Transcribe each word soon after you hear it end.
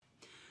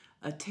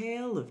A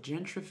Tale of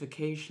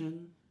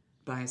Gentrification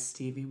by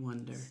Stevie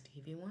Wonder.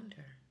 Stevie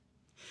Wonder.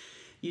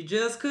 You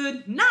just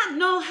could not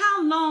know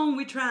how long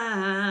we tried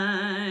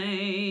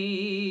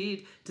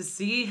to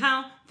see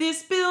how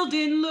this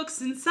building looks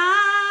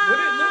inside. What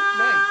it look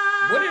like?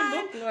 What it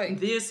look like?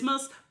 This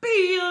must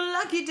be a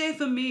lucky day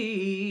for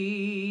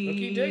me.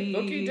 Lucky day,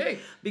 lucky day.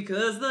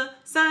 Because the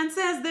sign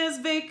says there's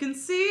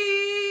vacancy.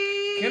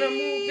 Can I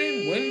move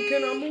in? When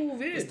can I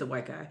move in? It's the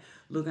white guy.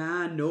 Look,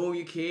 I know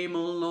you came a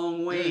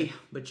long way,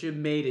 but you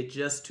made it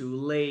just too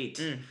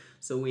late.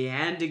 So we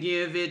had to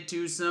give it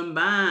to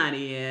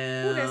somebody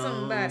else. Who that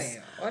somebody?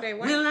 Or they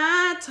white? Well,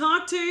 I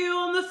talked to you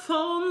on the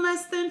phone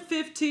less than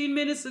 15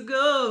 minutes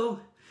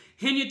ago,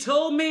 and you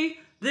told me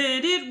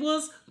that it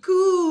was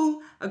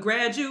cool. I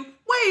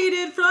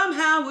graduated from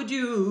Howard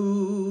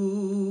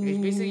U.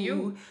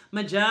 HBCU.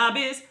 My job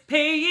is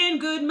paying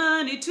good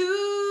money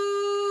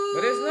too.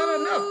 But it's not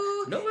enough.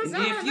 No, it's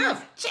not if enough.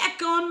 you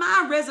check on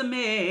my resume,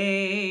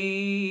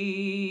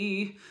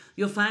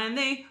 you'll find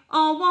they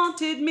all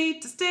wanted me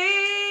to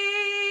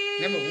stay.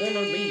 Never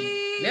wanna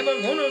leave.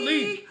 Never wanna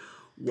leave.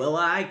 Well,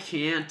 I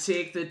can't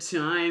take the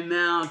time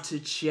out to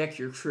check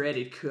your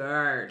credit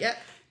card. Yep.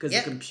 Because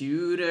the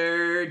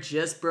computer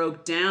just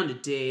broke down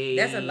today.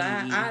 That's a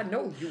lie. I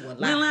know you a lie.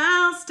 Well,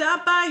 I'll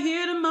stop by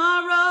here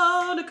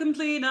tomorrow to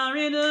complete our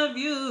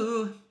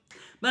interview.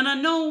 But I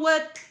know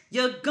what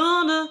you're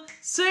gonna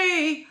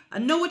say. I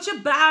know what your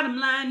bottom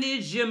line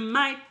is. You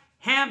might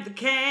have the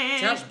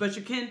cash, but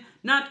you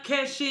cannot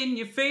cash in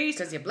your face.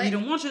 Because you're black. We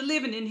don't want you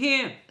living in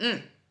here.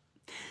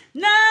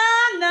 No.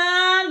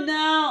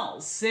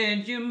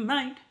 Said you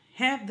might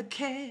have the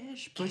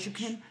cash, but you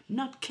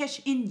cannot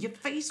cash in your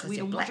face. We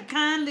don't want your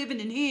kind living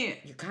in here.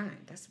 Your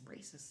kind. That's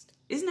racist.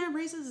 Isn't that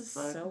racist as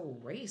fuck? So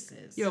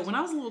racist. Yo, when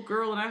I was a little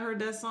girl and I heard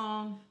that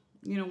song,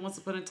 Once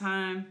Upon a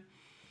Time,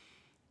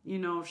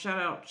 shout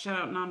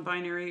out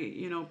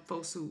non-binary,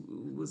 folks who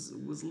was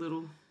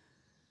little.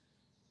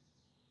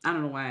 I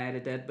don't know why I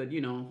added that, but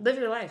live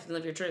your life and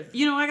live your truth.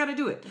 I got to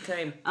do it.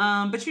 Okay.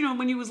 But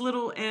when you was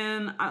little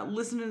and I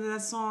listening to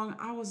that song,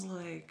 I was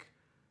like,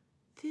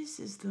 this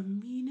is the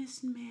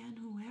meanest man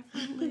who ever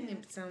lived.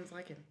 It sounds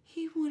like it.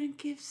 He wouldn't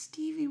give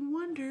Stevie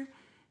Wonder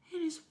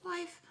and his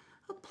wife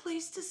a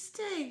place to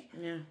stay.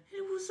 Yeah. And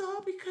it was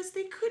all because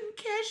they couldn't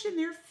cash in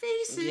their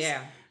faces.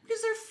 Yeah.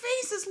 Because their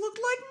faces looked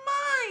like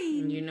mine.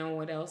 And you know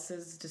what else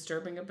is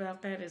disturbing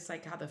about that? It's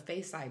like how the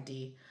Face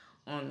ID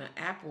on the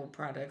Apple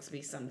products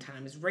be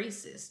sometimes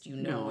racist.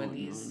 No.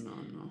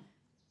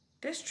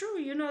 That's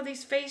true.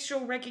 These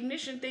facial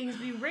recognition things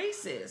be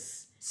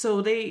racist.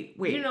 So they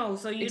wait.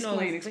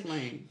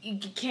 Explain. You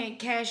can't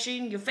cash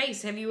in your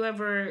face. Have you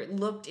ever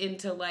looked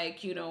into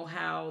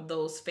how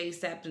those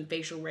face apps and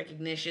facial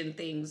recognition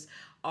things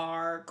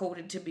are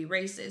coded to be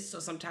racist? So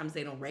sometimes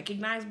they don't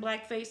recognize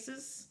black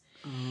faces,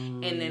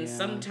 and then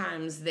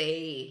sometimes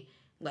they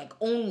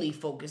only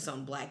focus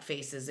on black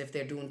faces if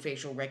they're doing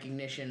facial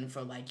recognition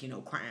for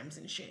crimes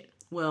and shit.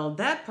 Well,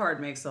 that part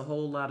makes a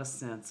whole lot of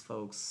sense,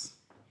 folks.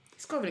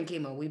 It's COVID and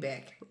chemo. We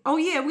back. Oh,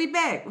 yeah, we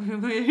back.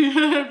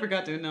 I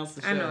forgot to announce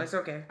the show. I know, it's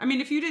okay. I mean,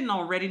 if you didn't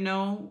already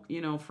know,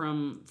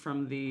 from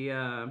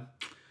the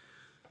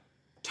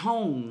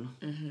tone,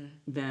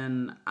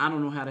 then I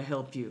don't know how to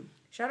help you.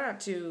 Shout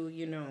out to,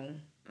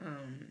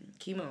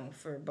 chemo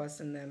for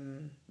busting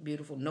them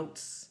beautiful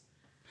notes.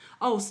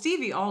 Oh,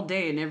 Stevie all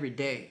day and every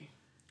day.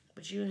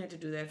 But you didn't have to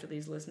do that for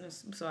these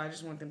listeners, so I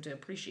just want them to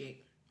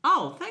appreciate.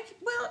 Oh, thank you.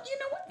 Well, you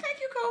know what? Thank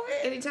you,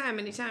 COVID. Anytime.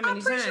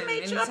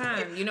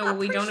 Anytime. You know what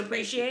we don't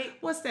appreciate?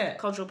 What's that?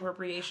 Cultural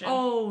appropriation.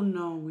 Oh,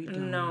 no, we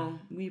don't. No.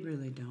 We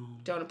really don't.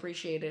 Don't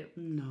appreciate it.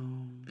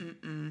 No.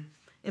 Mm-mm.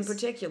 In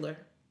particular.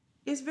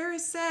 It's very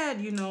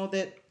sad,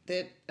 that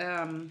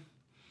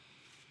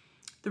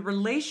the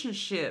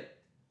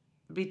relationship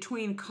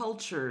between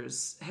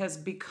cultures has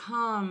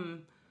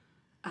become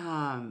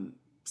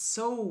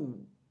so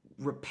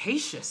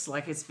rapacious.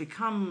 It's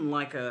become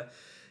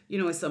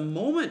it's a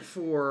moment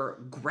for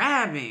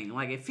grabbing.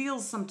 It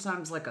feels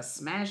sometimes like a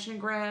smash and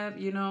grab,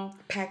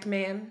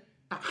 Pac-Man.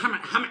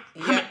 Gobble.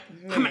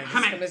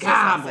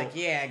 Gobble.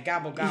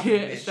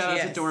 Yeah, shout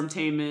out to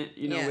Dormtainment,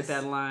 with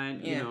that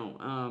line,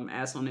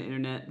 ass on the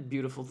internet,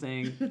 beautiful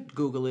thing.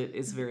 Google it.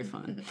 It's very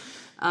fun.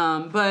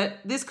 But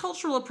this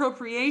cultural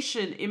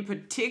appropriation in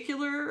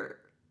particular,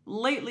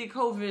 lately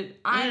COVID,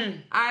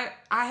 I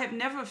have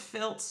never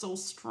felt so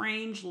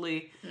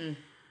strangely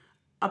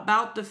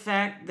about the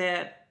fact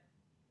that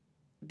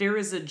there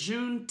is a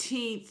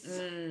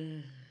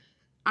Juneteenth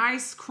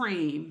ice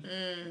cream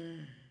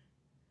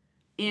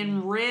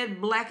in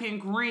red, black, and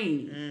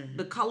green.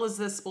 The colors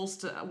that's supposed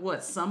to,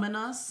 summon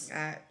us?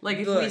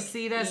 If we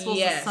see that, it's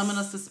supposed to summon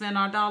us to spend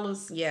our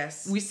dollars?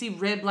 Yes. We see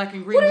red, black,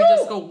 and green, we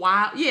just go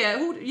wild.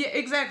 Yeah,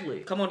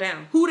 exactly. Come on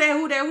down. Who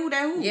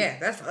that? Yeah,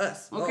 that's for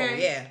us. Okay. Oh,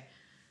 yeah.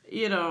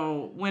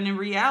 When in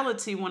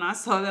reality, when I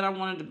saw that, I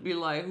wanted to be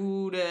like,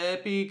 who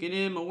that peeking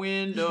in my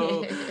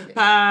window?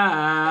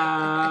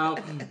 Pow,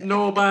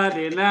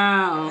 nobody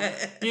now.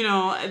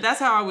 That's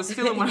how I was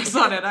feeling when I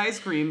saw that ice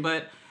cream.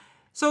 But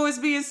So it's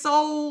being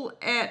sold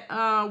at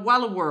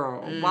Walla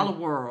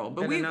World.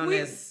 But known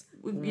as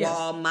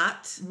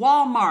Walmart.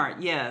 Walmart,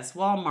 yes.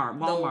 Walmart.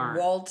 The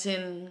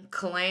Walton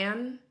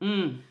clan,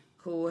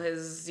 who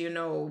has,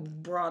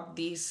 brought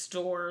these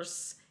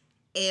stores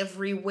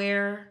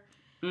everywhere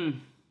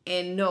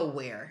and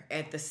nowhere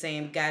at the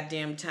same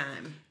goddamn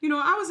time.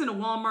 I was in a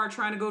Walmart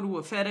trying to go to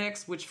a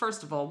FedEx, which,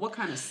 first of all, what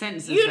kind of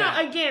sentence is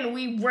that? Again,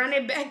 we run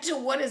it back to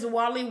what is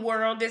Wally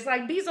World. It's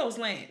like Bezos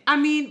Land. I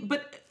mean,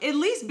 but at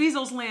least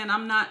Bezos Land,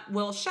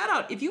 shout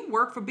out. If you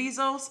work for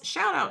Bezos,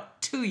 shout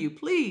out to you,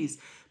 please.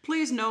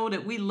 Please know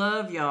that we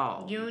love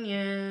y'all.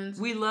 Unions.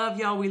 We love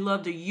y'all. We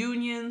love the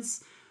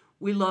unions.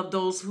 We love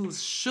those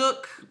who's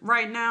shook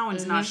right now and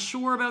is not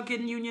sure about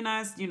getting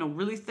unionized.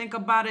 Really think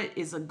about it.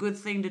 It's a good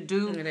thing to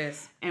do. It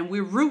is. And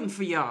we're rooting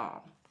for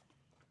y'all.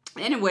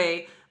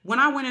 Anyway, when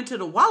I went into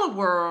the Walla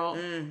World,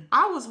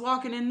 I was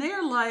walking in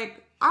there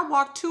like I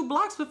walked 2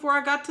 blocks before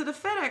I got to the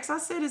FedEx. I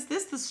said, is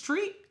this the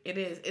street? It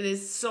is. It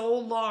is so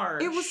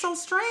large. It was so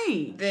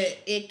strange. That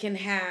it can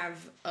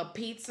have a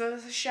pizza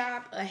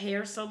shop, a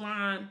hair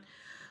salon,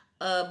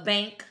 a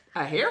bank.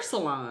 A hair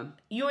salon?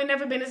 You ain't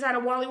never been inside a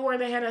Wally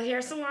World that had a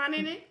hair salon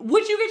in it?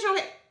 Would you get your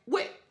hair...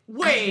 Wait.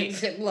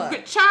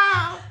 Look.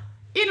 Child.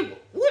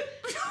 What?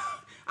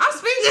 I'm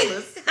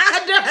speechless.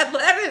 I know.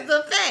 That is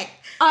a fact.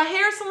 A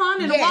hair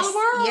salon in a Walla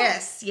World?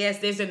 Yes.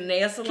 There's a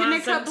nail salon. Can they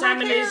cut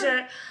black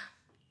hair?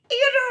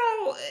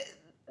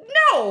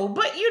 No,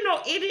 but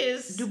it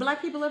is. Do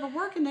black people ever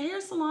work in the hair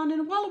salon in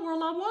a Walla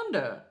World? I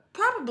wonder.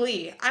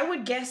 Probably. I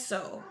would guess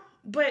so.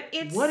 But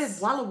it's... What is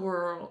Walla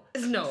World?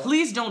 No.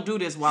 Please don't do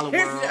this, Walla World.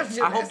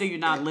 I hope that you're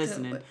not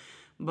listening.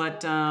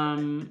 But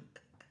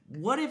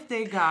what if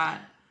they got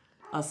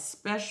a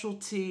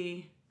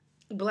specialty...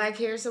 black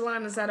hair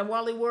salon inside of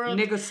Wally World?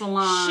 Nigga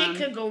salon. Shit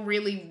could go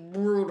really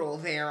brutal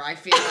there, I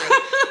feel like.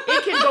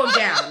 It could go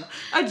down.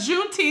 A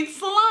Juneteenth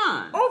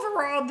salon.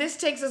 Overall, this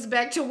takes us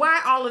back to why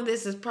all of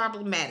this is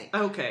problematic.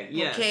 Okay,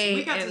 yes. Okay,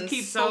 we got to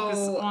keep focus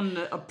on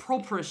the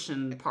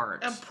appropriation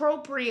part.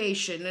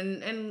 Appropriation.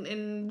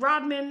 And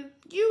Rodman,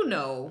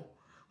 what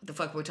the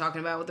fuck we're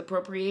talking about with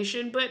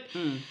appropriation, but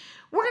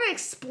we're going to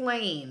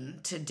explain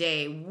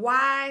today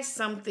why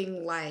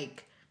something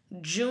like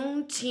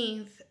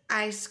Juneteenth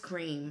ice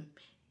cream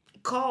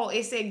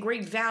it said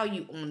great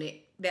value on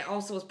it. That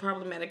also is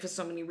problematic for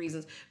so many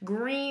reasons.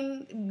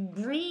 Great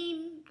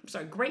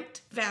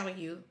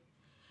value.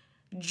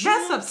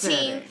 That's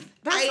upsetting.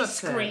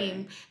 Ice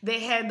cream. They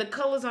had the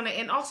colors on it.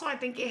 And also I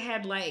think it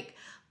had like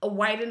a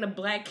white and a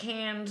black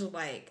hand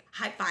like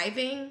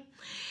high-fiving.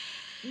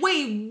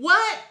 Wait,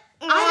 what?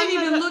 I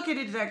didn't even look at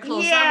it that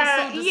close.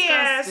 I was so disgusted.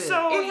 Yeah,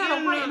 so it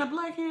had a white and a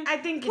black hand? I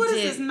think What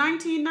is this,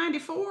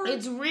 1994?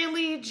 It's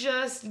really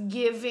just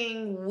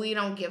giving we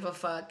don't give a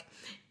fuck.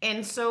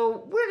 And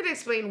so we're going to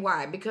explain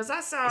why. Because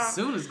I saw...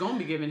 Soon it's going to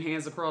be giving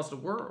hands across the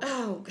world.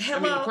 Oh,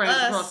 hello,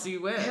 us. Across the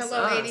U.S.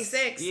 Hello, us.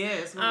 86.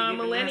 Yes.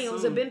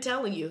 Millennials have been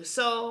telling you.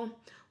 So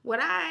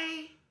what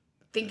I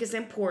think is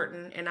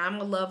important, and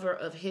I'm a lover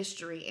of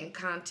history and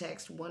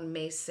context, one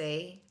may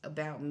say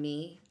about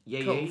me,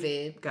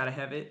 COVID. Yeah. Gotta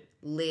have it.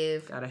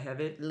 Live. Gotta have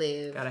it.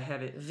 Live. Gotta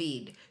have it.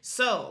 Vid.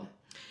 So,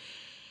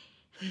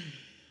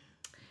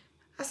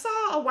 I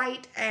saw a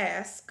white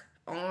ask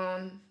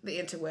on the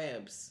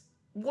interwebs,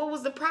 what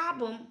was the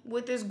problem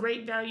with this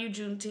great value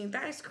Juneteenth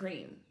ice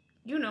cream?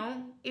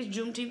 It's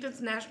Juneteenth,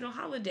 it's national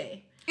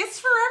holiday. It's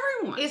for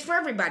everyone. It's for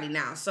everybody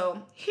now.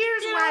 So,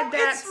 here's why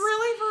that's... It's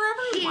really for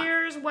everyone.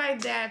 Here's why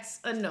that's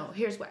a no.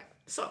 Here's why.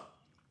 So,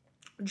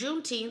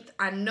 Juneteenth,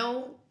 I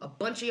know a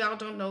bunch of y'all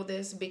don't know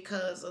this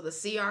because of the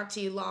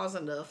CRT laws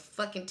and the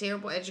fucking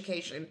terrible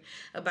education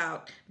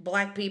about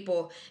black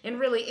people and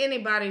really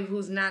anybody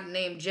who's not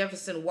named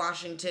Jefferson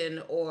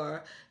Washington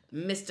or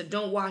Mr.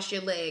 Don't Wash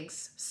Your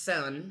Legs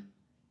son.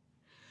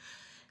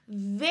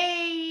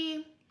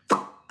 You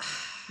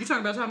talking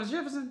about Thomas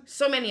Jefferson?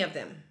 So many of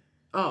them.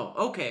 Oh,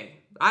 okay.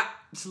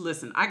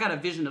 Listen, I got a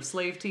vision of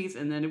slave teeth,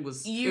 and then it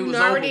was. You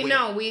already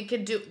know we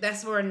could do.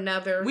 That's for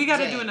another. We got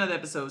to do another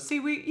episode. See,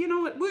 you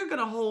know what? We're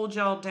gonna hold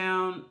y'all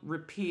down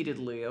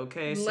repeatedly.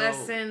 Okay,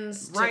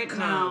 lessons so right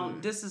now,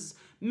 this is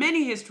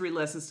many history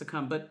lessons to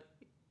come. But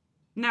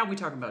now we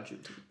talking about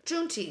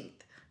Juneteenth.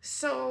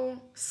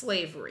 So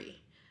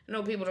slavery. I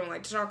know people don't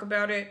like to talk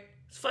about it.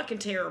 It's fucking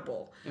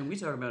terrible. And we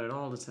talk about it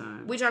all the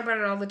time. What are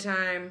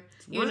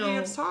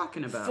you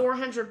talking about?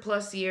 400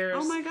 plus years.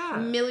 Oh my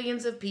God.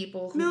 Millions of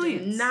people who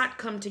did not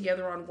come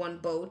together on one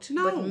boat,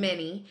 but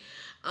many,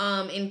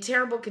 in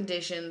terrible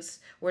conditions,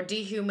 were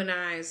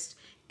dehumanized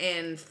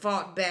and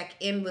fought back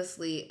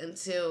endlessly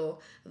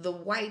until the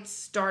whites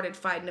started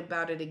fighting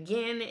about it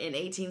again in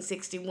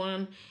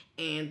 1861.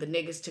 And the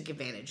niggas took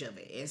advantage of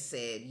it and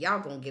said, y'all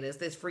gonna get us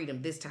this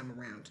freedom this time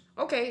around.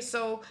 Okay,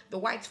 so the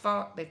whites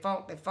fought.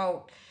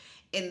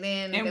 And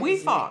then we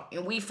fought.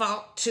 And we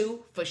fought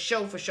too, for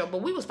sure.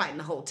 But we was fighting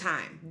the whole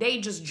time. They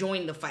just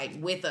joined the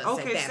fight with us at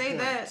that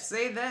point.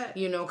 Say that.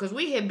 Because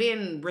we had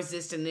been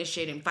resisting this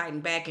shit and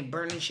fighting back and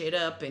burning shit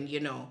up and,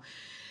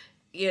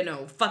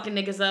 fucking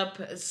niggas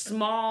up,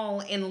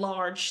 small and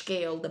large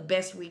scale, the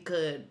best we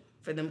could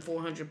for them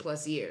 400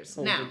 plus years.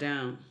 Hold now, it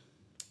down.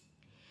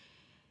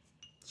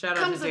 Shout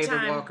out to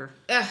David Walker.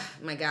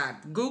 My God.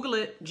 Google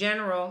it.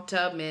 General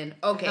Tubman.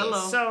 Okay,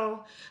 Hello.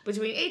 so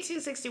between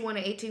 1861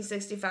 and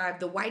 1865,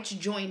 the whites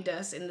joined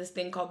us in this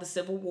thing called the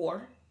Civil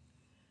War.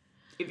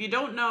 If you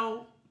don't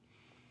know,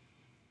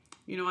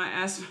 I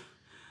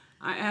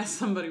asked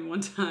somebody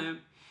one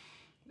time,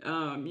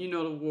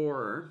 the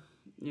war,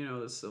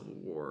 the Civil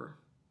War.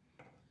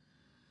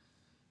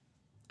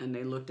 And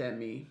they looked at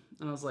me,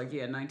 and I was like,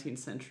 yeah, 19th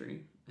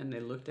century. And they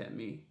looked at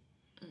me.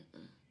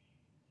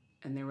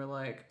 And they were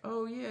like,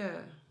 oh, yeah.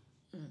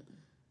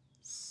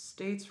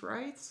 States'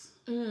 rights?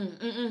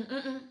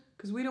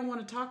 Because we don't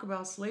want to talk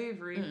about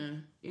slavery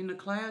in the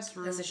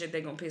classroom. That's the shit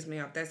they gonna piss me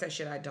off. That's that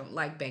shit I don't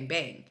like. Bang,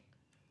 bang.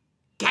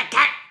 Cat,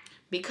 cat.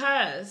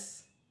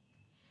 Because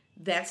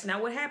that's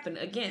not what happened.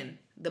 Again,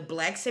 the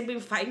blacks have been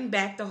fighting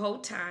back the whole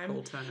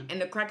time.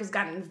 And the crackers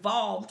got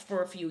involved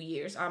for a few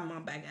years. Oh my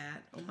God.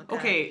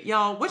 Okay,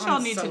 y'all, what y'all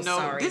need to know.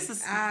 Sorry. This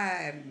is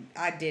I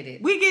did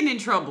it. We getting in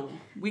trouble.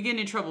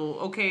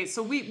 Okay,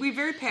 so we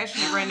very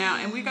passionate right now,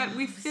 and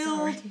we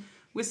filled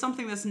with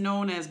something that's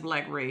known as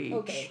Black Rage.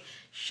 Okay.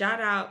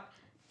 Shout out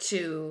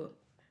to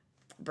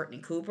Brittany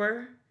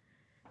Cooper.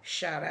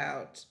 Shout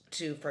out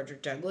to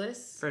Frederick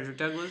Douglass. David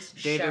Walker.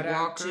 Shout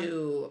out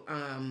to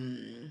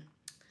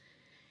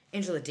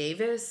Angela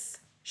Davis.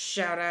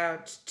 Shout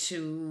out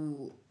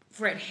to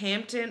Fred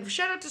Hampton.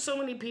 Shout out to so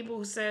many people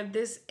who said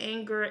this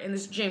anger, and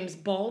this James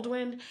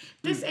Baldwin,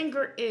 this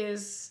anger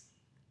is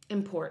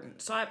important.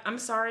 So I'm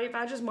sorry if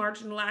I just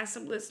marginalized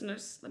some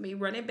listeners. Let me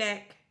run it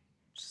back.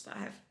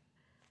 I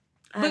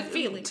have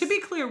feelings. To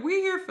be clear,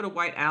 we're here for the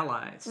white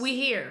allies. We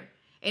here.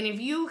 And if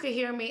you could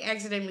hear me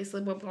accidentally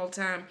slip up all the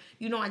time,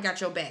 I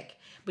got your back.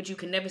 But you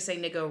can never say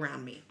nigga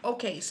around me.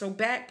 Okay, so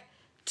back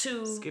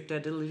to... Skip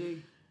that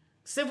diddly.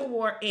 Civil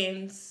War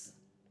ends.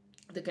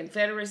 The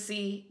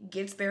Confederacy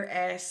gets their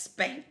ass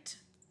spanked.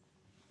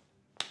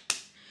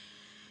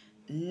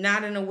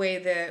 Not in a way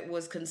that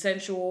was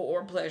consensual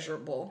or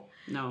pleasurable.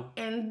 No.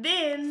 And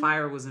then...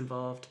 Fire was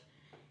involved.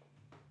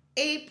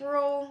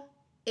 April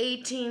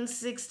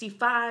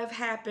 1865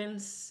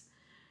 happens.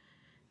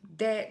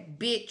 That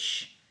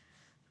bitch,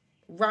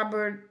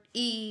 Robert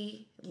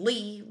E.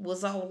 Lee,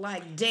 was all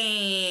like,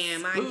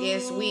 damn, I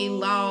guess we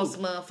lost,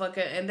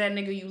 motherfucker. And that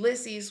nigga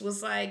Ulysses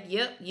was like,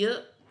 yep.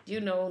 Yup.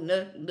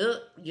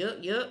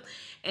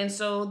 And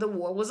so the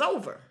war was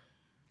over.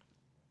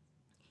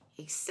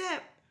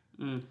 Except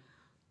 3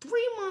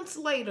 months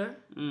later,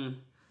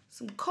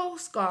 some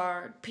Coast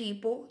Guard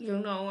people,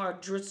 are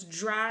just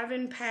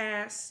driving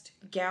past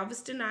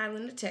Galveston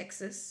Island of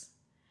Texas.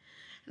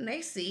 And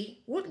they see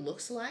what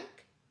looks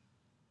like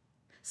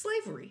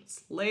slavery.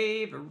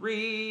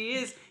 Slavery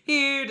is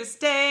here to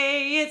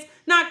stay. It's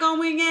not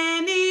going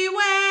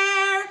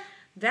anywhere.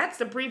 That's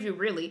the preview,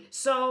 really.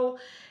 So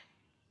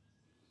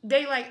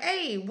they like,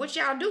 hey, what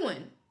y'all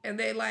doing? And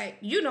they like,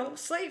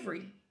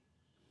 slavery.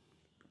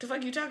 The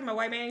fuck you talking about,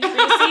 white man? You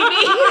finna see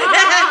me?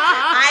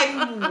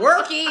 I'm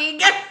working.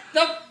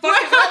 The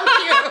fuck is wrong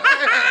with you?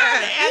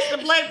 Ask the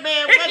black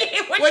man,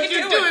 what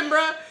you doing,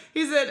 bro?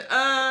 He said,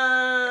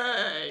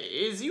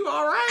 is you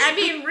all right? I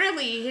mean,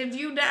 really, have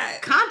you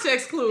not?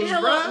 Context clues,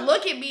 bro.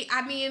 Look at me.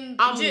 I mean,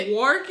 I'm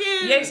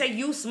working. They say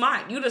you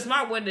smart. You the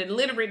smart one that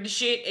literate the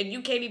shit, and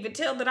you can't even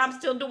tell that I'm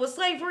still doing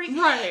slavery.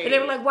 Right. And they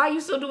were like, why you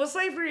still doing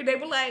slavery? And they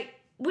were like,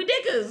 we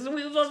niggas.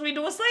 We were supposed to be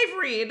doing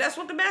slavery. And that's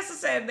what the master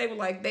said. They were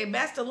like, they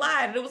master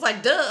lied. And it was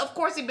like, duh, of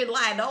course he been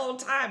lying the whole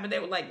time. And they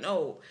were like,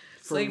 no.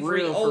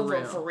 Slavery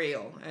over for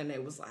real. And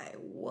it was like,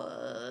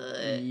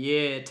 what?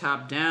 Yeah,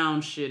 top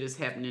down shit is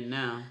happening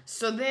now.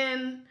 So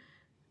then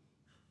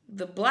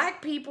the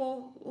black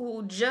people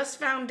who just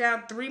found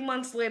out 3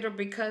 months later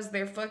because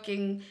they're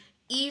fucking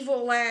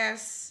evil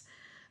ass,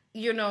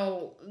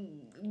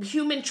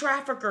 human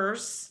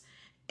traffickers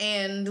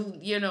and,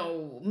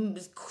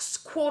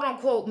 quote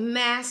unquote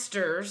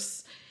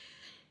masters,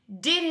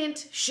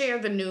 didn't share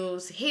the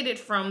news, hid it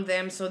from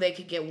them so they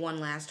could get one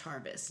last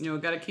harvest.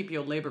 Got to keep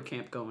your labor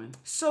camp going.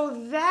 So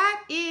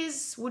that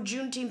is what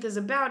Juneteenth is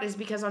about, is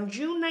because on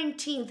June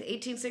 19th,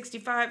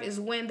 1865 is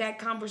when that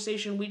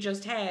conversation we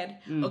just had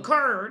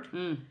occurred.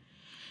 And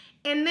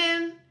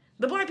then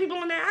the black people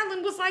on that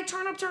island was like,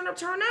 turn up, turn up,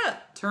 turn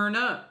up. Turn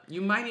up.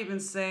 You might even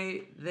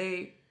say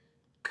they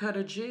cut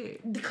a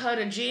jig.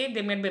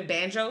 They might have been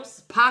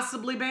banjos.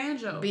 Possibly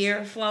banjos.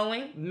 Beer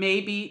flowing.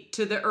 Maybe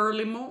to the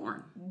early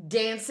morn.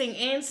 Dancing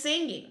and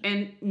singing.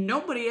 And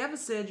nobody ever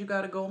said you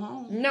got to go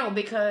home. No,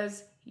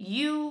 because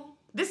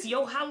this is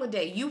your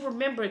holiday. You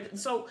remember it.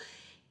 So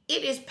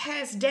it is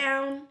passed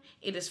down.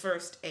 It is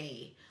first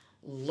a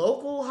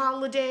local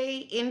holiday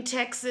in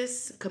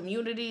Texas.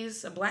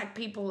 Communities of black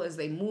people, as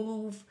they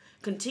move,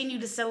 continue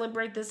to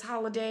celebrate this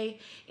holiday.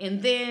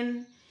 And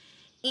then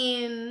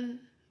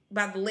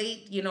by the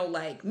late,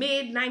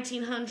 mid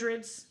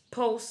 1900s,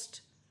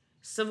 post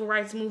civil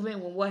rights movement,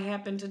 what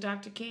happened to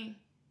Dr. King?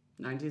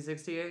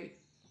 1968.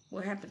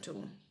 What happened to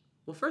him?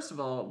 Well, first of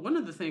all, one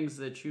of the things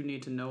that you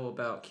need to know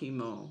about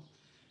chemo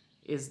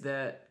is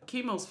that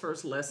chemo's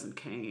first lesson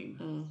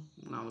came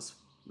when I was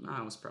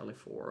I was probably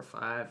 4 or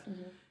 5.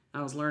 Mm-hmm.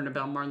 I was learning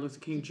about Martin Luther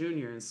King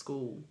Jr. in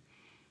school.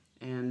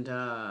 And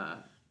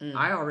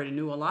I already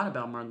knew a lot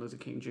about Martin Luther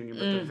King Jr., but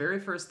the very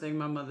first thing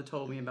my mother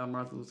told me about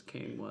Martin Luther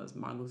King was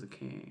Martin Luther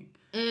King.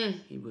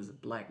 He was a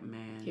black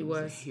man. He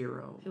was a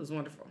hero. He was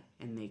wonderful.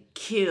 And they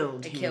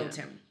killed him. They killed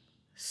him.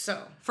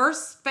 So.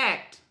 First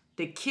fact,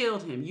 they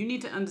killed him. You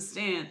need to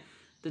understand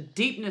the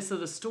deepness of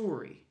the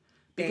story.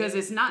 Because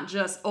it's not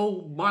just,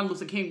 Martin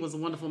Luther King was a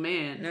wonderful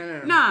man.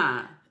 No.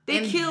 Nah.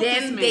 They killed this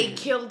man. And then they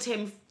killed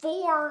him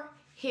for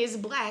his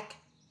black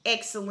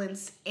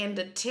excellence and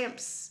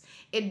attempts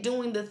at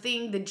doing the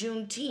thing that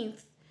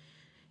Juneteenth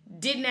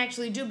didn't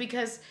actually do,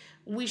 because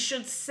we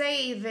should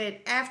say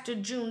that after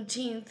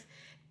Juneteenth,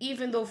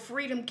 even though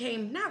freedom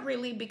came, not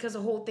really, because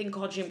a whole thing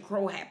called Jim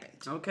Crow happened.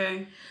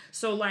 Okay.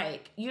 So,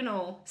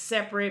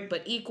 separate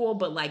but equal,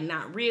 but,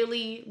 not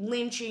really.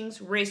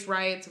 Lynchings, race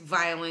riots,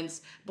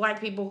 violence.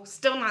 Black people,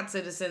 still not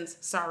citizens.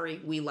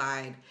 Sorry, we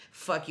lied.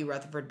 Fuck you,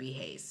 Rutherford B.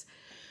 Hayes.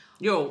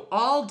 Yo,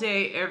 all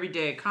day, every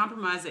day.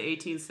 Compromise of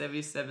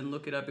 1877.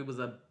 Look it up. It was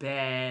a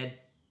bad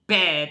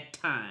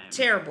time.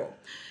 Terrible.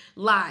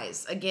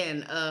 Lies,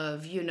 again,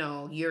 of,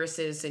 you're a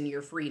citizen,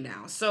 you're free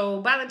now. So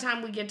by the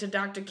time we get to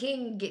Dr.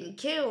 King getting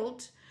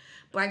killed,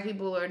 black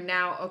people are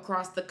now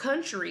across the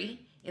country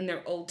in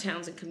their old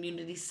towns and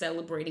communities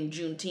celebrating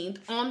Juneteenth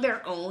on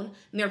their own,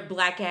 in their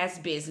black-ass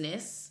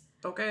business.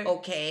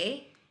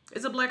 Okay.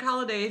 It's a black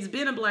holiday. It's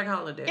been a black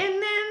holiday.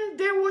 And then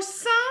there were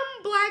some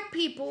black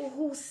people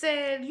who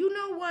said, you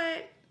know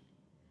what?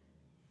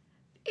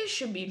 It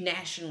should be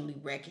nationally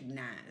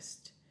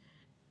recognized.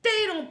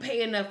 They don't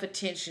pay enough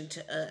attention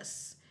to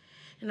us.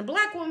 And a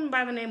black woman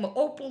by the name of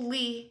Opal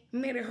Lee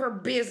made it her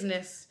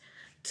business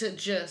to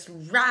just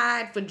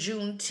ride for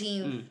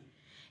Juneteenth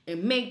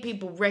and make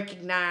people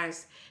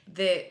recognize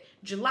that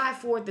July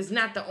 4th is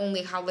not the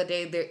only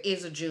holiday. There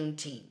is a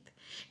Juneteenth.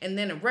 And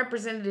then a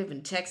representative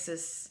in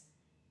Texas,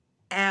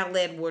 Al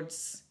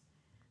Edwards,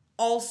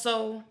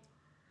 also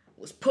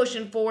was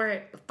pushing for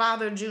it. The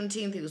father of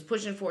Juneteenth, he was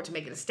pushing for it to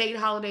make it a state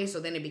holiday.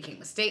 So then it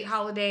became a state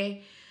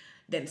holiday.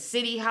 Then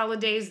city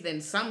holidays,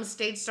 then some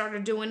states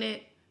started doing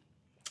it.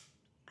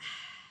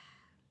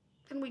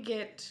 Then we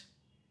get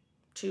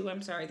to,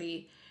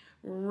 the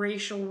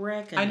racial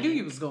reckoning. I knew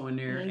you was going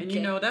there.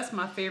 Okay. And that's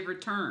my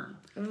favorite term.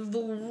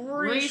 The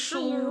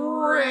racial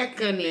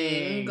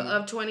reckoning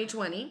of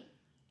 2020.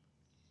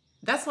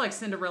 That's like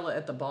Cinderella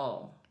at the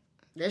ball.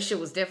 That shit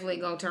was definitely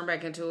going to turn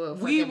back into a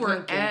fucking We were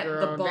pumpkin, at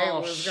girl. the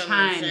ball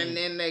shining. And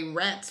then the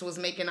rats was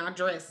making our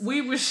dress.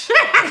 We were fucking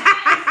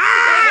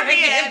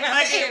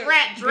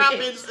rat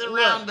droppings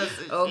around us.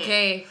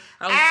 Okay.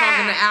 I was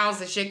talking to owls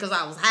and shit because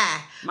I was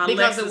high.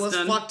 Because Lexus it was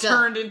fucked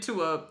turned up.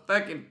 into a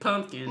fucking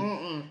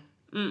pumpkin.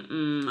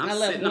 I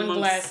left one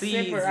glass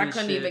sipper. I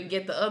couldn't even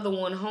get the other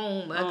one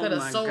home. I could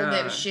have sold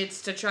them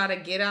shits to try to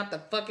get out the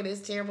fucking this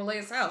terrible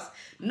ass house.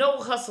 No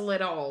hustle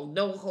at all.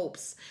 No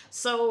hopes.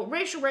 So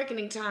racial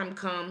reckoning time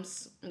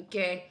comes.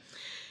 Okay.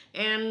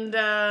 And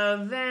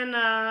then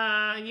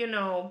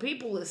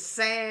people is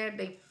sad.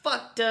 They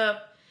fucked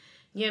up.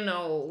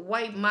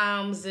 White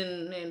moms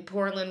in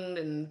Portland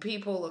and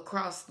people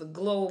across the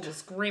globe were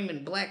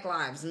screaming Black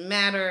Lives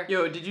Matter.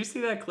 Yo, did you see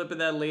that clip of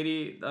that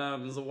lady?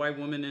 It was a white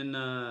woman in,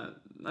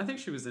 I think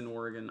she was in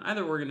Oregon.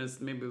 Either Oregon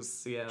maybe it was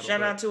Seattle.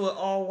 Shout out to an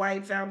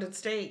all-white founded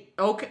state.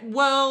 Okay,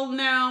 well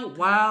now,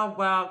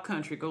 wild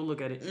country. Go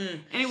look at it.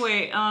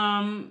 Anyway,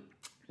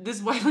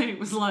 this white lady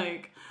was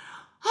like,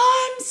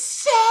 I'm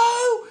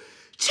so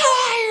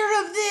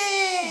tired of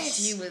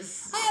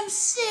this. I'm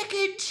sick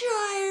and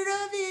tired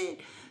of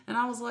it. And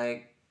I was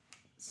like,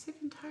 sick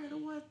and tired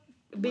of what?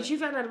 Bitch, you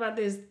found out about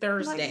this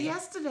Thursday. Like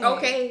yesterday.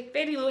 Okay,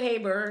 Fannie Lou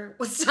Haber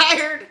was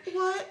tired.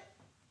 What?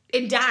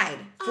 And died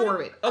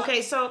for it.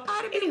 Okay, so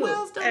anyway,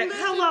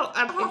 hello.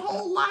 Her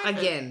whole life.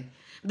 Again,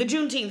 the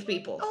Juneteenth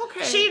people.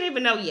 Okay. She didn't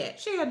even know yet.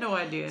 She had no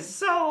idea.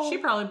 So she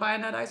probably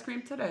buying that ice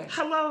cream today.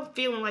 Hello,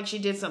 feeling like she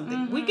did something.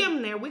 Mm-hmm. We get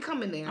in there. We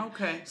come in there.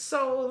 Okay.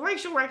 So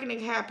racial reckoning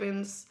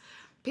happens.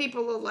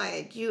 People are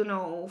like,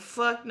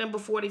 fuck number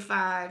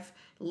 45.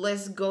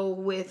 Let's go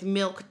with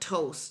milk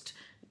toast,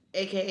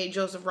 aka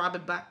Joseph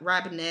Robinette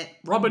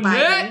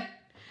Biden,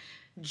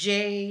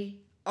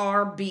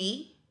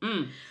 JRB.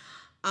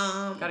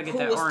 Gotta get who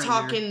that was R in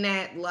talking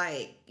there.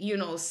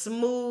 that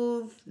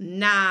smooth,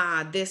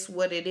 this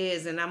what it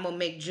is, and I'm gonna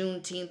make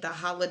Juneteenth a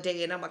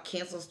holiday, and I'm gonna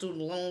cancel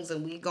student loans,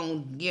 and we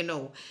gonna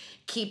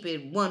keep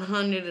it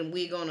 100, and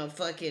we gonna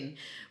fucking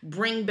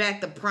bring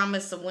back the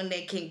promise of when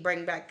they can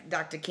bring back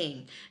Dr.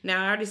 King.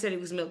 Now I already said he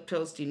was milk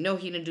toast. He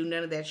didn't do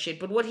none of that shit,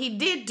 but what he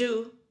did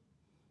do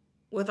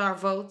with our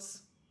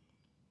votes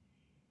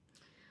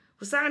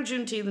was sign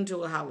Juneteenth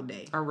into a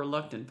holiday. Our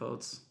reluctant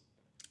votes.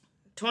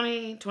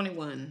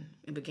 2021,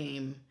 it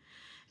became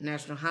a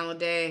national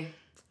holiday.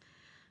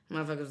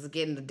 Motherfuckers was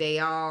getting the day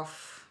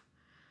off.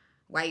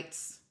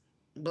 Whites,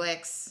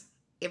 blacks,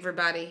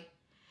 everybody.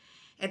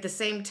 At the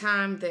same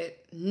time that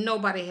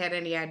nobody had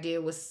any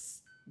idea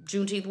was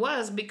Juneteenth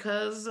was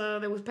because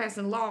they was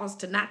passing laws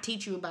to not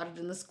teach you about it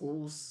in the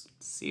schools.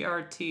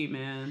 CRT,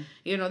 man.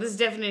 This is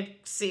definitely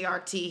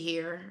CRT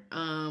here.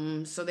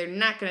 So they're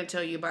not going to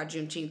tell you about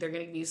Juneteenth. They're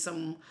going to give you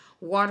some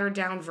watered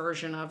down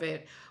version of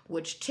it,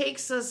 which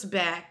takes us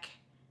back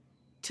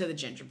to the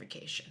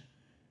gentrification.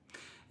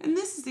 And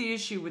this is the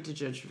issue with the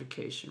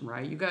gentrification,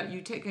 right?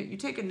 You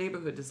take a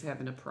neighborhood that's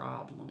having a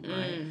problem,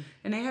 right?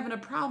 And they're having a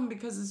problem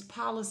because it's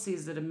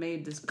policies that have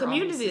made this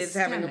community is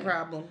having a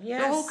problem.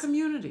 Yes. The whole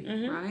community,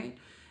 right?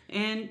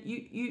 And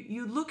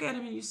you look at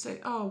them and you say,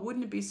 oh,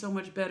 wouldn't it be so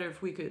much better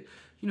if we could,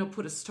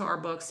 put a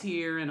Starbucks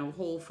here and a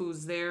Whole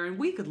Foods there, and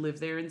we could live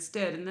there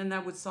instead, and then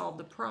that would solve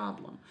the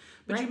problem.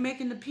 But you're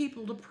making the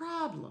people the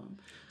problem.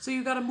 So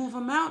you got to move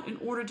them out in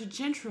order to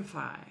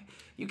gentrify.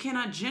 You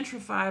cannot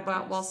gentrify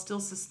while still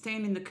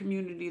sustaining the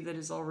community that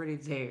is already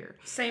there.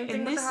 Same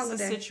thing with the holiday. And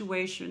this is a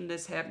situation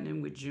that's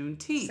happening with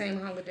Juneteenth. Same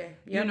holiday.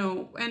 Yep.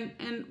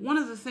 And one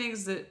of the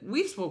things that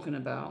we've spoken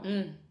about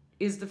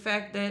is the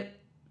fact that,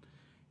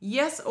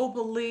 yes,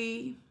 Opal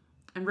Lee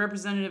and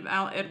Representative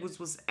Al Edwards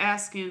was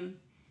asking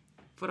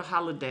for the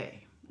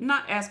holiday.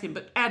 Not asking,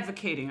 but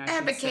advocating,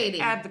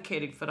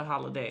 Advocating for the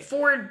holiday.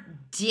 For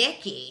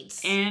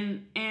decades.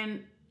 And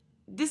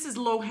this is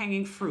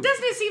low-hanging fruit.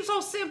 Doesn't it seem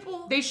so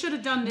simple? They should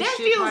have done this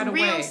shit right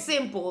away. That feels real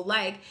simple.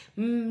 Like,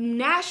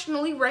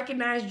 nationally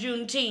recognized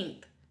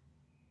Juneteenth.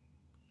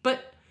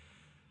 But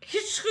who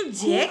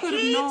could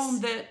have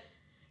known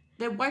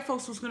that white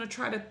folks was going to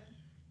try to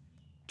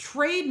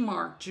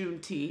trademark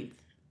Juneteenth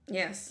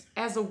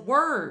as a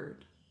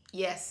word?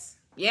 Yes.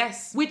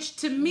 Which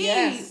to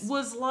me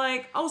was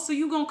like, oh, so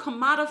you going to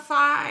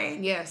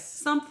commodify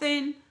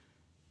something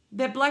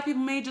that black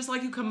people made, just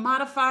like you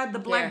commodified the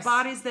black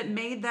bodies that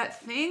made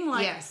that thing?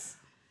 Like,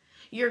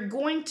 you're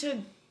going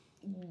to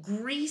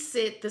grease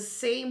it the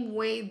same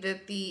way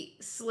that the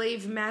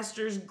slave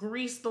masters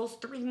greased those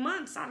 3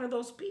 months out of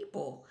those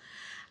people.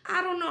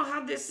 I don't know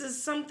how this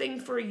is something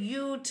for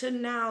you to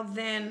now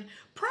then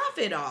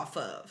profit off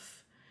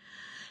of.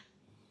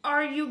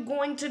 Are you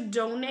going to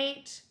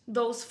donate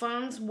those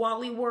funds,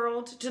 Wally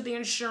World, to the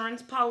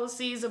insurance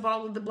policies of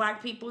all of the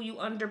black people you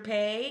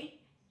underpay?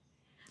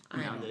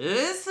 Now,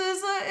 this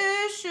is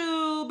an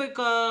issue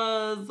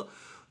because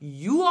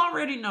you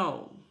already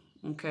know,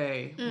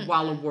 okay,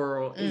 Wally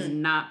World is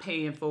not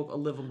paying folk a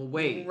livable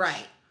wage.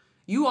 Right.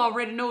 You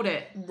already know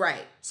that.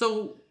 Right.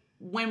 So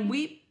when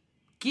we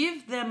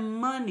give them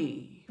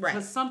money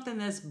for something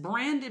that's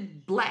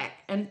branded black,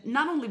 and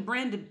not only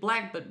branded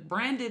black, but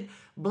branded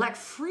black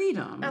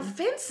freedom.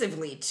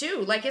 Offensively,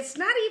 too. Like, it's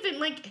not even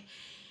like...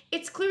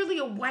 It's clearly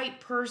a white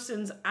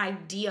person's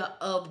idea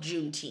of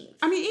Juneteenth.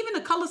 I mean, even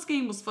the color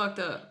scheme was fucked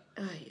up.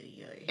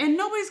 And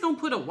nobody's going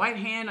to put a white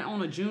hand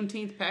on a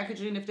Juneteenth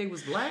packaging if they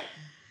was black.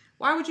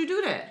 Why would you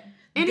do that?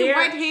 Any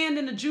white hand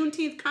in the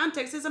Juneteenth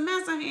context is a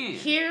massa hand.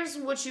 Here's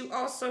what you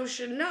also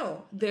should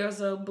know.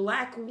 There's a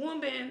black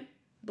woman,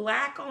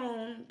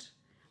 black-owned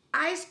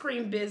ice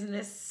cream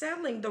business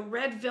selling the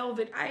red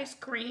velvet ice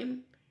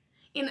cream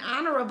in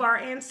honor of our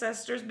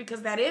ancestors,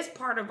 because that is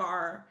part of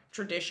our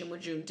tradition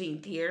with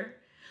Juneteenth here.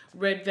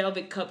 Red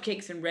velvet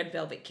cupcakes and red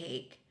velvet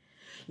cake.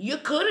 You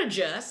could have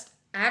just,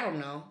 I don't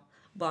know,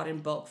 bought in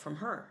bulk from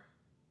her.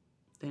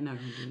 They're not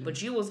going to do that.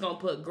 But you was going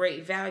to put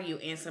great value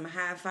in some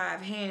high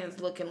five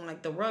hands looking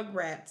like the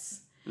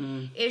Rugrats.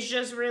 It's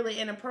just really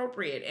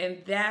inappropriate.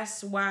 And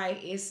that's why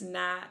it's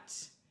not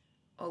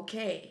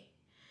okay.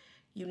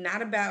 You're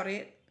not about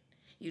it.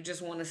 You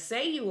just want to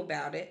say you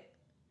about it.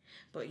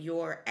 But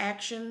your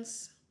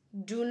actions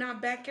do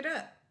not back it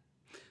up.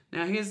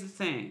 Now, here's the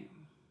thing.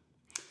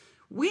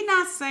 We're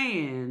not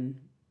saying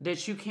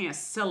that you can't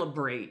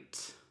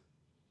celebrate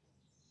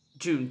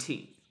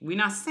Juneteenth. We're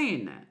not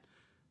saying that.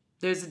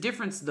 There's a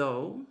difference,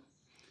 though,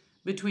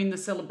 between the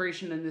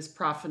celebration and this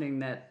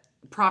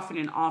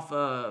profiting off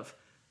of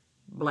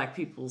black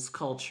people's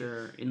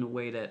culture in the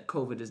way that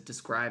COVID is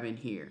describing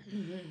here.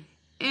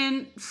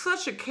 And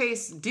such a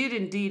case did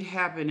indeed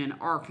happen in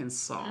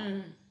Arkansas,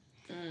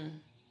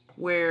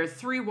 where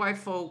 3 white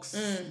folks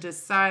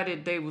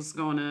decided they was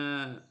going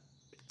to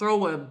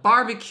throw a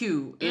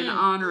barbecue in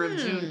honor of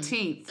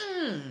Juneteenth.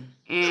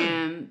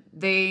 And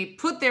they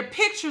put their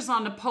pictures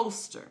on the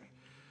poster.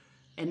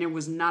 And there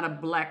was not a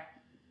black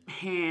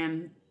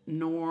hand,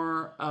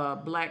 nor a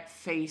black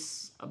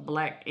face, a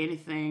black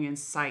anything in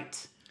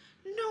sight.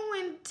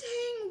 Knowing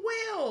dang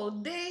well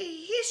the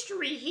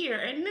history here.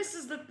 And this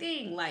is the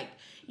thing. Like,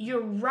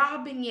 you're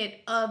robbing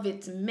it of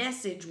its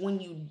message when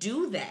you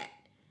do that.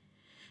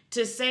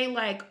 To say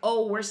like,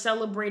 oh, we're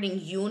celebrating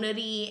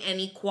unity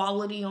and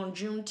equality on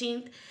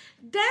Juneteenth.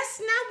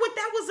 That's not what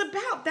that was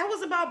about. That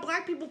was about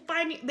black people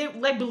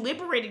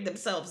liberating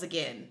themselves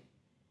again.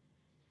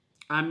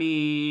 I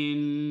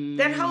mean...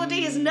 That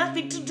holiday has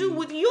nothing to do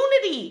with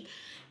unity.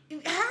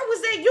 How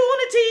is that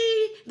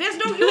unity? There's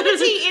no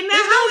unity in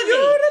that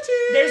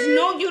holiday. There's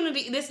no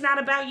unity. It's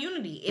not about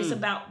unity. It's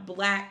about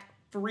black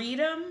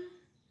freedom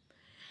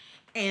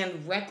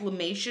and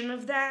reclamation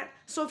of that.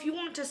 So if you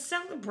want to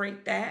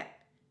celebrate that,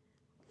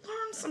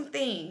 learn some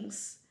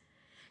things.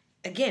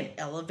 Again,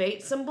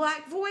 elevate some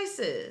Black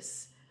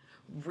voices.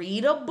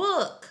 Read a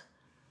book.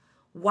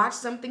 Watch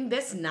something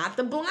that's not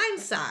The Blind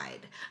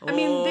Side. I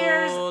mean,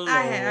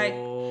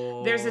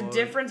 there's a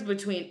difference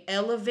between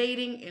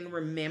elevating and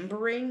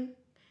remembering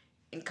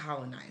and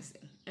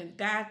colonizing. And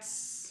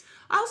that's...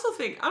 I also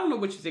think, I don't know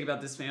what you think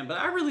about this, fam, but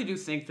I really do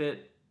think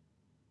that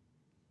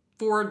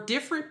for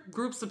different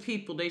groups of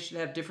people, they should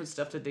have different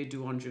stuff that they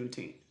do on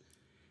Juneteenth.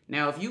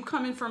 Now, if you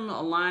come in from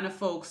a line of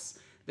folks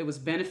that was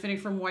benefiting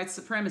from white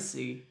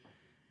supremacy,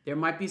 there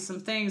might be some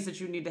things that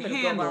you need to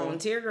handle. Go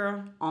volunteer,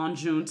 girl. On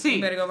Juneteenth.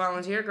 You better go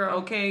volunteer, girl.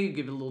 Okay, you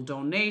give it a little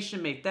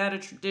donation, make that a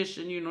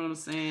tradition, you know what I'm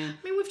saying?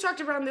 I mean, we've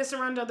talked about this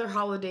around other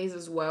holidays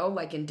as well,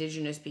 like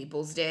Indigenous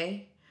Peoples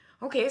Day.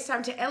 Okay, it's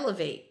time to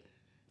elevate.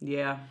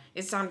 Yeah.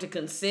 It's time to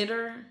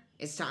consider.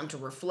 It's time to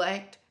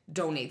reflect.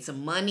 Donate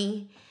some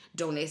money.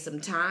 Donate some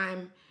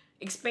time.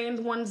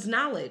 Expand one's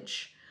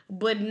knowledge.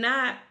 But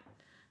not,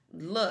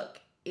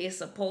 look, it's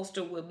supposed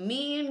to, with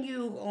me and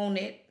you on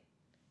it,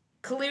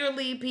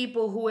 clearly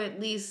people who at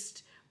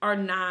least are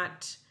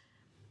not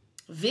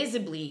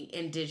visibly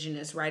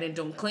indigenous, right? And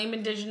don't claim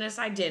indigenous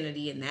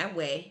identity in that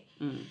way.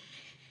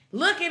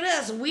 Look at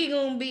us. We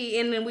gonna be,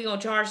 and then we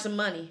gonna charge some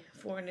money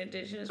for an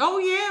indigenous. Oh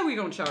yeah, we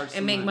gonna charge some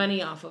and make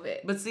money off of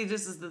it. But see,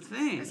 this is the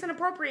thing. That's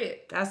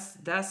inappropriate. That's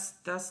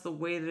the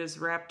way that it's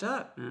wrapped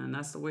up, and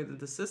that's the way that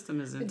the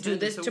system is intended to work.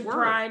 Do this to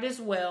pride as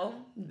well.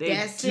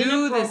 That's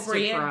do this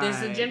to inappropriate. pride.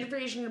 This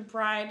gentrification of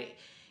pride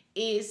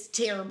is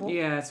terrible.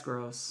 Yeah, it's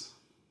gross.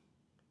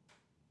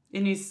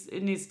 It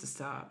needs to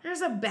stop.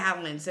 There's a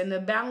balance, and the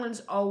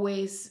balance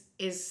always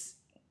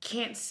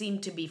can't seem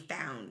to be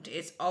found.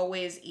 It's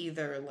always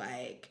either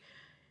like,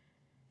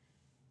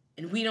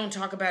 and we don't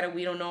talk about it,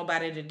 we don't know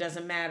about it, it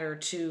doesn't matter,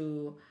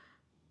 to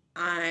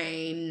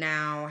I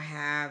now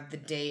have the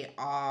day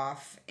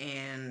off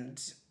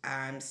and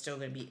I'm still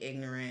gonna be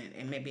ignorant,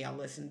 and maybe I'll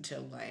listen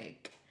to,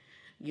 like,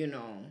 you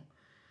know,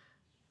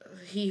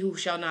 he who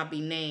shall not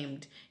be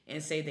named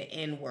and say the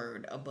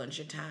N-word a bunch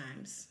of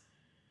times.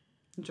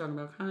 You talking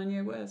about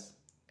Kanye West?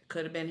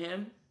 Could have been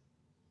him.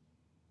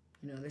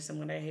 You know, there's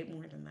someone I hate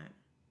more than that.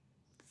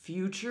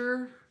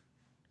 Future?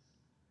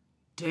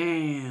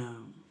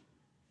 Damn.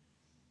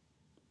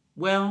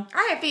 Well,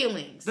 I have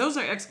feelings. Those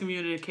are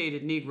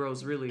excommunicated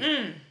Negroes, really.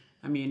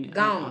 I mean,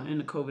 gone in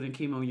the COVID and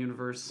chemo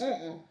universe.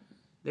 Mm-mm.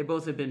 They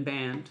both have been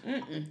banned.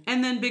 Mm-mm.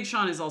 And then Big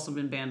Sean has also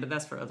been banned, but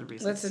that's for other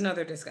reasons. That's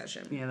another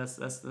discussion. Yeah, that's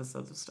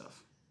other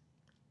stuff.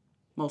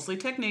 Mostly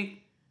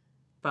technique,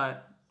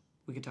 but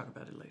we can talk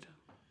about it later.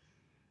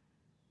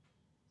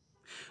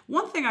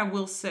 One thing I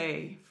will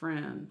say,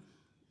 friend,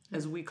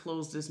 as we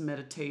close this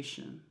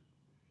meditation,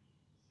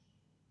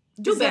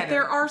 is that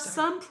there are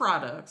some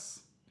products,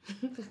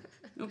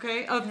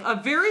 okay,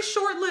 a very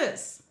short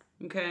list,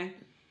 okay,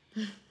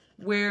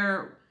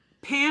 where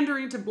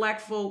pandering to Black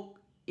folk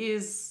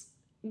is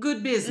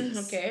good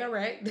business. Okay, all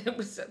right.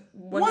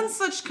 One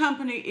such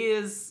company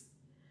is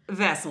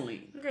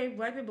Vaseline. Okay,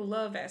 Black people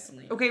love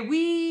Vaseline. Okay,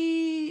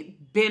 we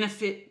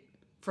benefit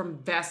from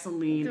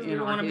Vaseline in our history. We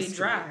don't want to be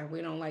dry.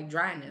 We don't like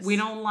dryness. We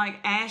don't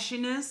like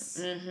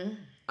ashiness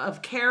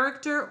of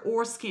character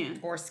or skin.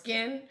 Or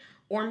skin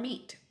or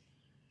meat.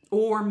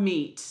 Or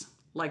meat.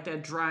 Like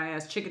that dry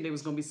ass chicken they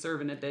was going to be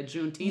serving at that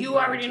Juneteenth You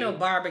barbecue. already know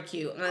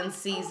barbecue,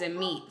 unseasoned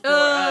meat for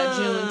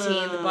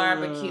Juneteenth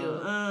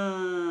barbecue.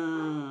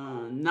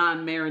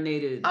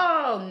 Non-marinated.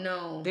 Oh,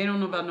 no. They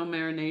don't know about no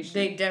marination.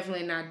 They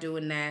definitely not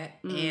doing that.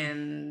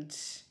 And...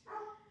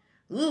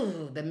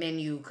 ooh, the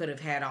menu could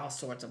have had all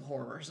sorts of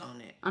horrors on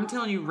it. I'm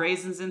telling you,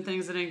 raisins and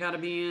things that ain't got to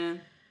be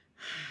in.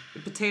 The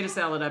potato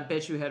salad, I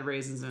bet you had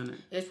raisins in it.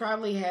 It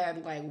probably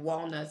had, like,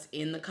 walnuts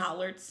in the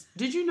collards.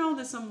 Did you know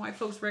that some white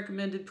folks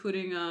recommended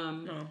putting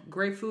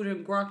grapefruit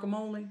in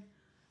guacamole?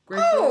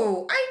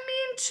 Oh, I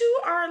mean, to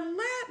our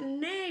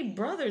Latinx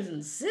brothers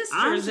and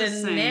sisters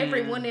and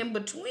everyone in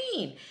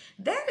between.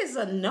 That is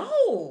a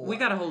no. We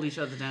got to hold each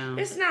other down.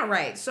 It's not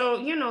right. So,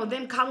 you know,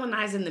 them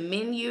colonizing the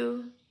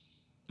menu...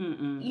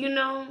 You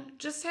know,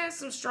 just have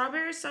some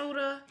strawberry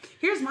soda.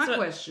 Here's my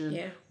question.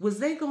 Yeah. Was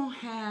they going to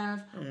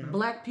have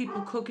Black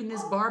people cooking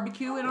this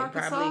barbecue in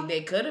Arkansas? Probably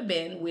they could have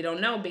been. We don't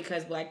know,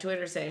 because Black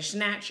Twitter says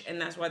snatch, and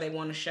that's why they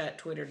want to shut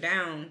Twitter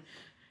down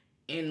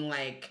and,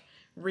 like,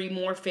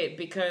 remorph it,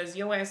 because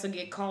your ass will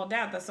get called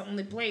out. That's the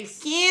only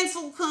place.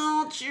 Cancel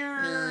culture.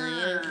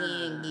 You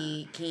can't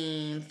get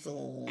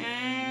canceled.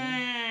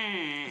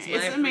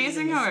 It's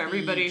amazing how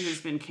everybody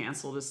who's been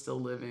canceled is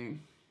still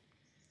living.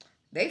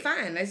 They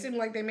fine. They seem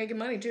like they're making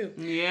money too.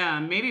 Yeah,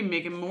 maybe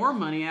making more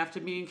money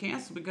after being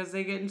canceled because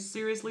they're getting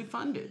seriously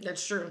funded.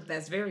 That's true.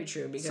 That's very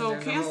true. Because so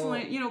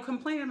canceling,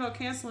 complaining about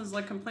canceling is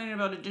like complaining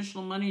about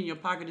additional money in your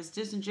pocket. It's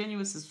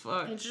disingenuous as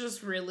fuck. It's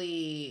just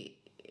really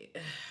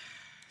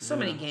so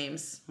many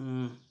games.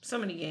 So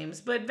many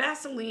games. But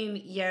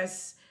Vaseline,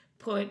 yes,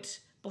 put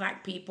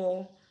Black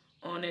people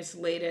on its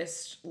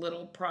latest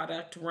little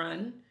product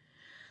run.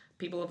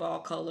 People of all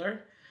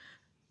color.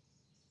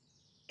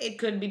 It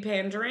could be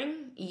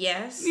pandering,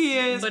 yes.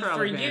 Yeah, it's but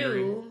for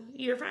pandering.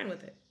 you're fine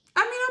with it.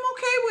 I mean, I'm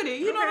okay with it.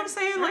 You know what I'm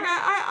saying? Like,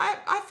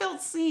 I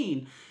felt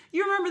seen.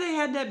 You remember they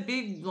had that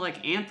big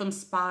like anthem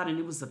spot, and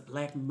it was a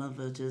black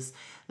mother just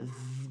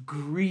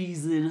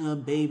greasing her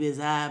baby's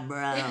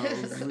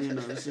eyebrows. You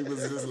know, she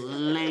was just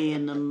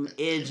laying them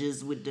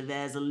edges with the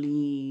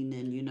Vaseline,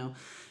 and you know,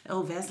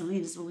 oh,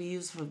 Vaseline is what we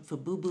use for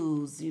boo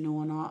boos. You know,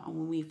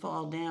 when we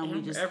fall down,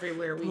 we just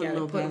everywhere we put a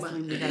little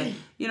Vaseline. We gotta,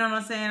 you know what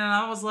I'm saying? And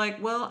I was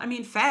like, well, I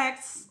mean,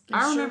 facts.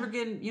 I remember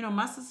getting, you know,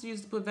 my sister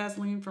used to put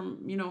Vaseline from,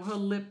 you know, her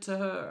lip to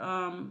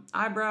her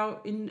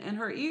eyebrow and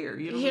her ear.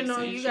 You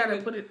know, you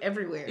gotta put it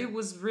everywhere. It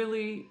was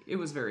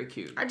very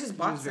cute. I just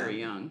bought some. Very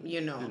young,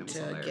 you know,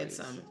 to get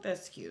some.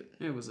 That's cute.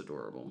 It was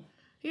adorable.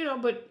 You know,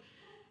 but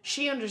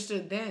she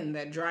understood then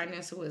that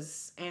dryness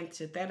was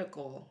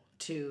antithetical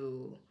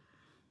to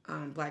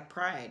Black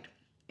Pride,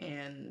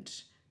 and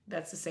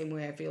that's the same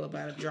way I feel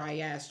about a dry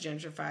ass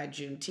gentrified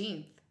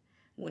Juneteenth,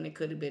 when it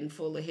could have been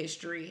full of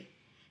history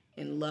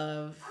and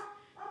love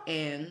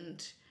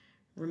and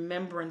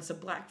remembrance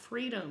of Black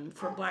freedom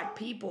for Black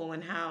people,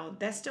 and how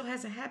that still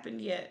hasn't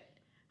happened yet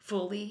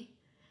fully.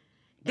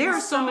 There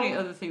are so many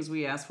other things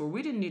we asked for.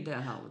 We didn't need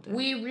that holiday.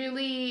 We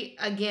really,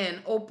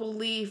 again,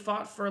 openly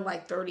fought for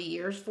like 30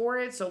 years for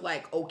it. So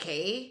like,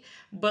 okay.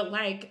 But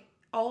like,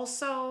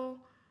 also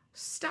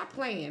stop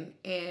playing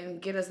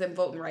and get us them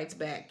voting rights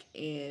back,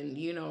 and,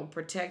 you know,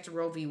 protect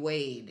Roe v.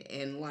 Wade,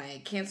 and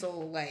like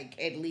cancel like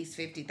at least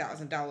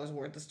 $50,000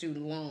 worth of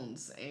student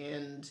loans.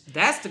 And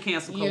that's the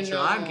cancel culture, you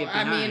know, I get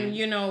behind. I mean,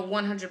 you know,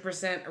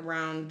 100%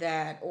 around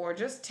that. Or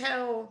just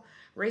tell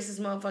racist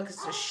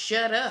motherfuckers to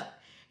shut up,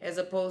 as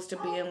opposed to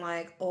being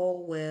like, oh,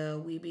 well,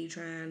 we be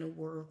trying to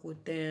work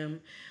with them,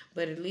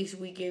 but at least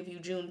we give you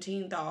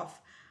Juneteenth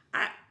off.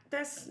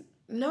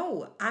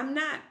 No.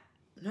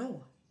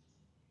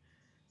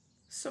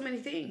 So many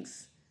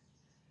things.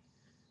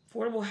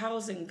 Affordable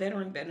housing,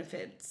 veteran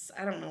benefits,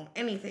 I don't know,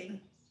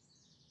 anything.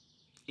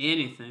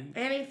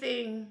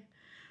 Anything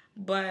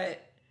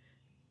but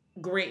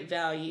great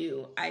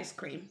value ice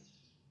cream.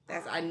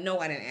 I know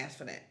I didn't ask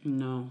for that.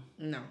 No.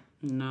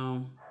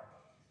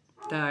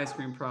 That ice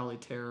cream probably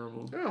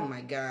terrible. Oh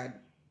my God.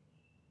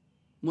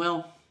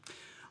 Well,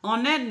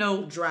 on that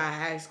note,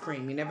 dry ice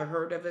cream. You never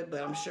heard of it,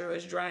 but I'm sure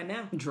it's dry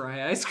now.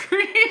 Dry ice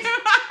cream.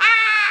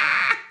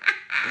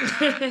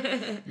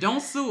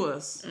 Don't sue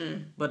us.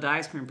 But the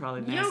ice cream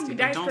probably nasty.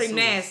 The ice cream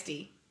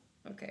nasty.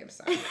 Okay, I'm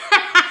sorry.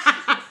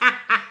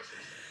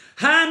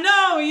 I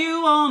know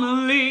you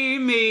wanna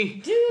leave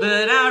me,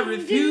 but I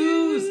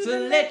refuse to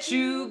let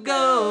you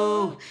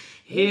go.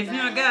 If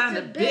you're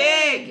gonna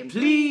beg,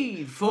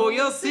 plead for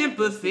your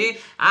sympathy,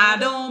 I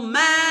don't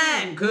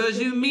mind, 'cause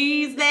you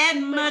means that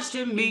much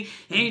to me.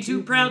 Ain't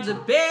too proud to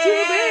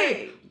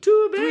beg.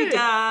 Too bad. Sweet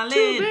darling,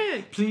 too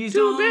bad. Please too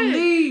don't bad.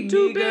 leave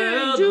too me, bad.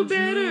 girl. Do Don't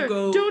better. you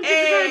go. Don't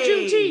think about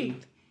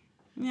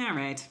Juneteenth. All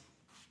right.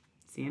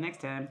 See you next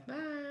time.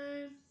 Bye.